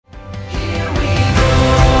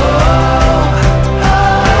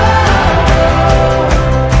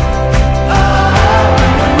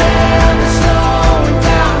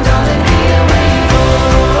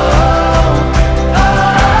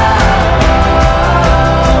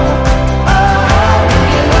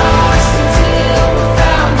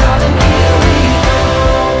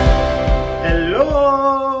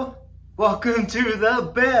to the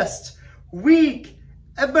best week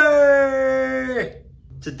ever!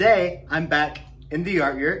 Today, I'm back in the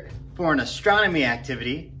art yurt for an astronomy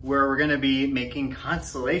activity where we're gonna be making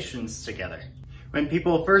constellations together. When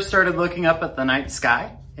people first started looking up at the night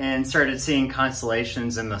sky and started seeing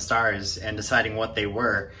constellations in the stars and deciding what they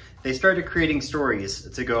were, they started creating stories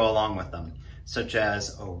to go along with them, such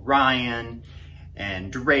as Orion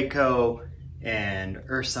and Draco and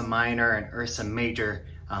Ursa Minor and Ursa Major.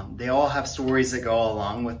 They all have stories that go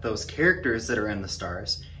along with those characters that are in the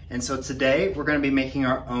stars. And so today we're going to be making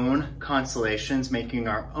our own constellations, making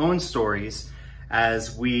our own stories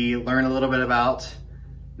as we learn a little bit about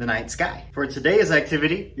the night sky. For today's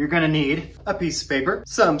activity, you're going to need a piece of paper,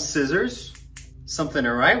 some scissors, something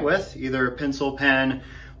to write with, either a pencil, pen,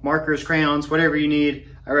 markers, crayons, whatever you need.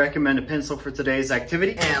 I recommend a pencil for today's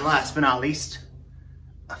activity. And last but not least,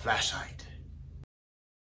 a flashlight.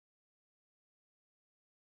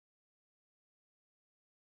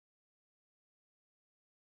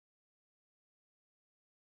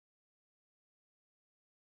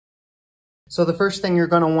 So the first thing you're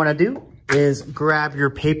going to want to do is grab your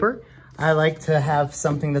paper. I like to have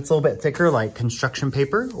something that's a little bit thicker, like construction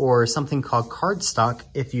paper or something called cardstock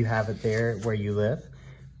if you have it there where you live.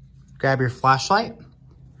 Grab your flashlight,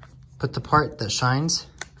 put the part that shines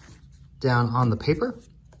down on the paper,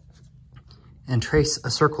 and trace a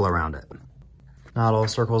circle around it. Not all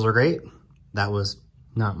circles are great. That was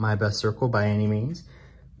not my best circle by any means,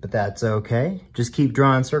 but that's okay. Just keep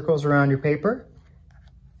drawing circles around your paper.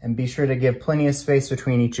 And be sure to give plenty of space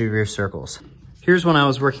between each of your circles. Here's one I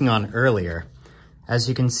was working on earlier. As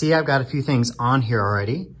you can see, I've got a few things on here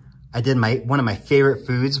already. I did one of my favorite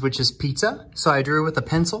foods, which is pizza. So I drew with a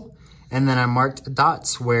pencil, and then I marked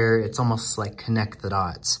dots where it's almost like connect the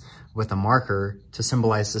dots with a marker to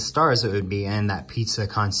symbolize the stars it would be in that pizza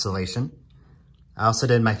constellation. I also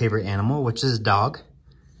did my favorite animal, which is a dog.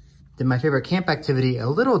 Did my favorite camp activity a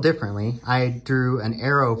little differently. I drew an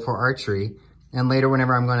arrow for archery. And later,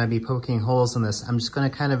 whenever I'm going to be poking holes in this, I'm just going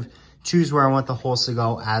to kind of choose where I want the holes to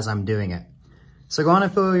go as I'm doing it. So go on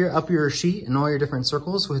and fill up your sheet and all your different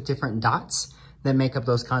circles with different dots that make up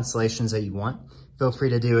those constellations that you want. Feel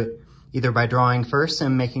free to do it either by drawing first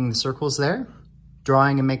and making the circles there,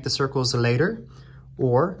 drawing and make the circles later,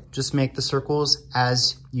 or just make the circles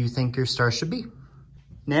as you think your star should be.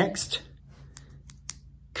 Next,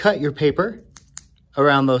 cut your paper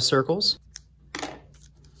around those circles.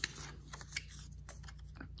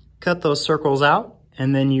 Cut those circles out,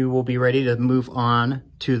 and then you will be ready to move on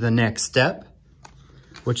to the next step,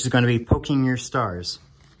 which is going to be poking your stars.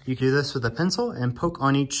 You can do this with a pencil and poke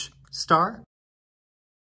on each star.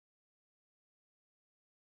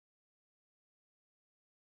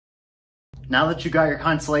 Now that you got your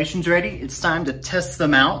constellations ready, it's time to test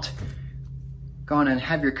them out. Go on and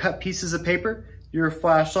have your cut pieces of paper, your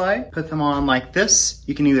flashlight, put them on like this.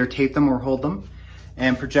 You can either tape them or hold them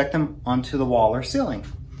and project them onto the wall or ceiling.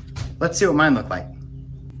 Let's see what mine look like.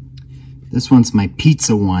 This one's my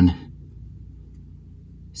pizza one.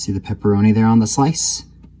 See the pepperoni there on the slice?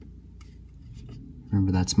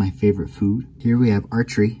 Remember, that's my favorite food. Here we have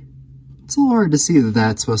archery. It's a little hard to see that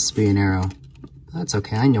that's supposed to be an arrow. But that's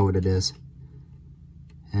okay, I know what it is.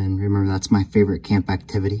 And remember, that's my favorite camp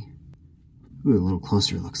activity. Ooh, a little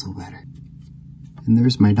closer looks a little better. And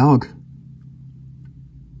there's my dog.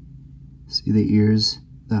 See the ears,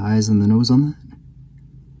 the eyes, and the nose on that?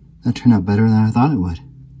 That turned out better than I thought it would.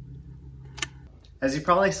 As you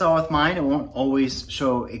probably saw with mine, it won't always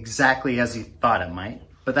show exactly as you thought it might,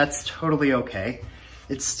 but that's totally okay.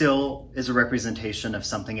 It still is a representation of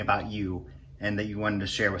something about you and that you wanted to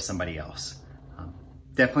share with somebody else.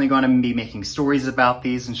 Definitely going to be making stories about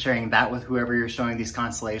these and sharing that with whoever you're showing these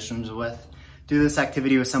constellations with. Do this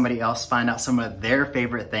activity with somebody else, find out some of their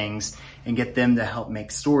favorite things and get them to help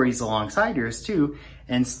make stories alongside yours too,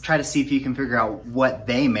 and try to see if you can figure out what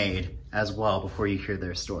they made as well before you hear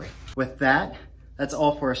their story. With that, that's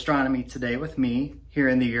all for astronomy today with me here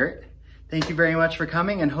in the yurt. Thank you very much for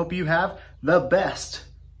coming and hope you have the best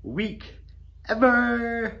week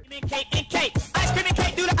ever. Ice cream and cake, ice cream and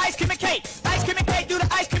cake, do the ice cream and cake, ice cream and cake, do the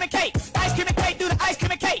ice cream and cake.